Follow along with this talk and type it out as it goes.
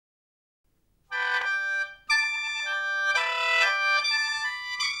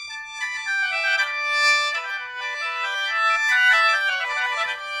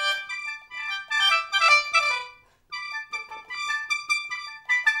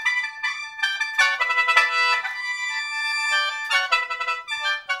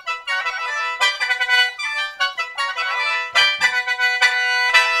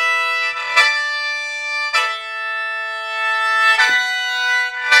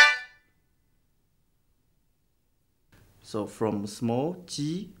So from small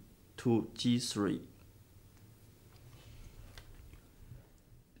G to G3.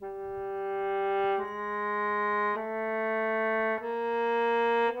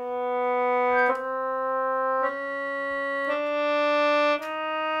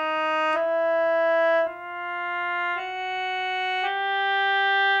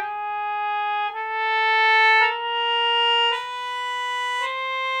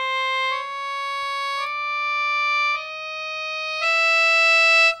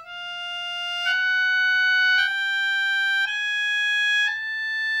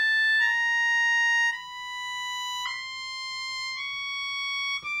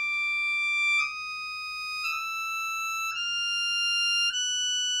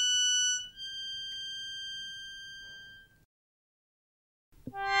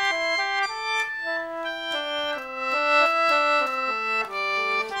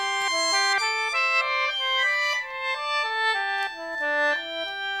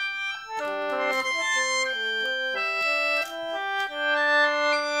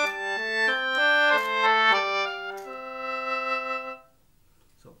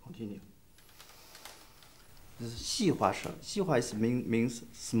 This is 细滑舌. 细滑 means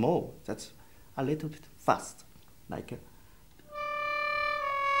small. That's a little bit fast, like.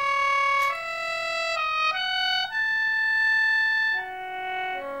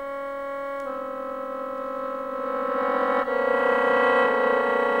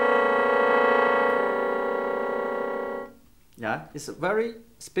 Yeah, it's very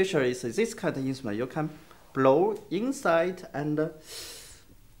special. It's this kind of instrument. You can blow inside and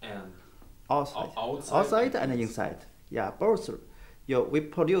outside and inside. Yeah, both. We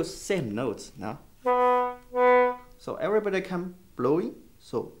produce same notes now. So everybody can blowing.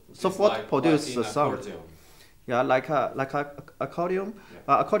 So what produce the sound? Accordion. Yeah, like a accordion.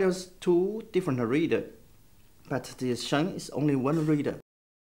 Yeah. Accordion is two different reader, but the sheng is only one reader.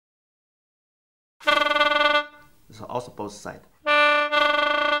 So also both sides.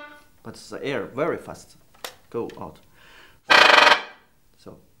 But the air very fast go out.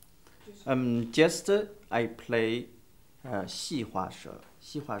 So just I play 细滑舌,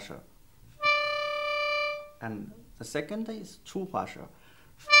 细滑舌. And the second is 粗滑舌.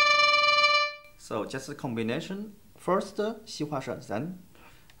 So just a combination. First 细滑舌, then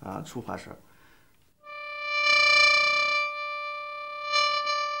粗滑舌.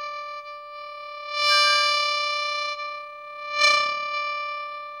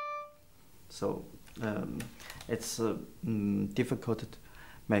 So it's difficult to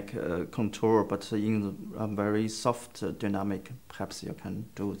make a contour, but in a very soft dynamic, perhaps you can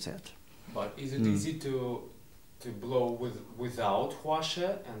do that. But is it easy to blow without 滑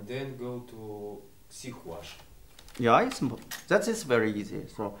舌 and then go to 细滑舌? Yeah, that is very easy.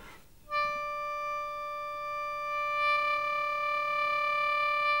 So.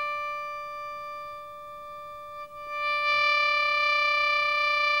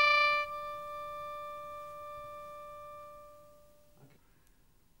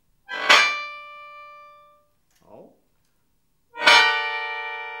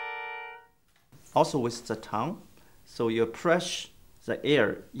 Also with the tongue, so you press the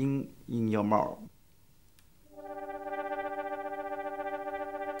air in your mouth.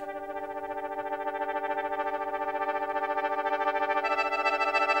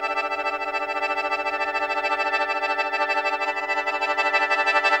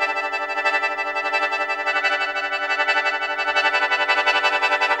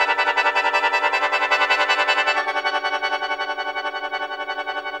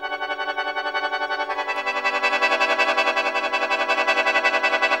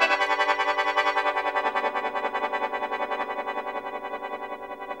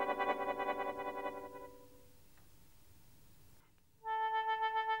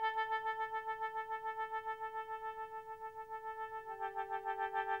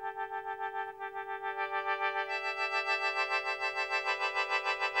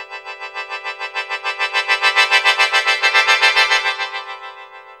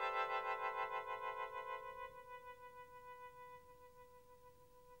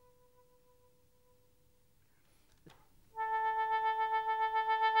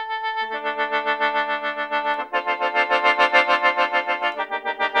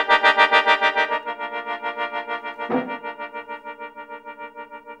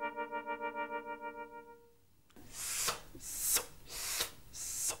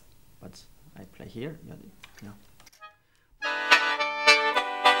 Here, yeah.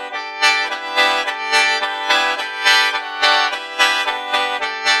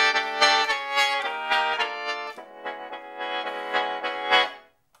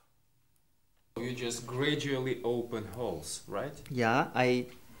 you just gradually open holes, right? Yeah, I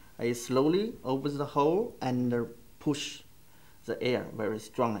slowly open the hole and push the air very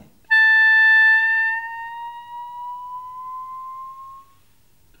strongly.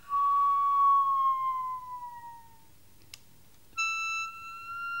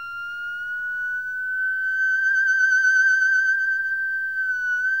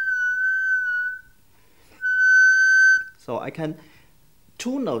 So I can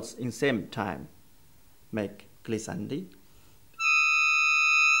two notes in same time make glissandi.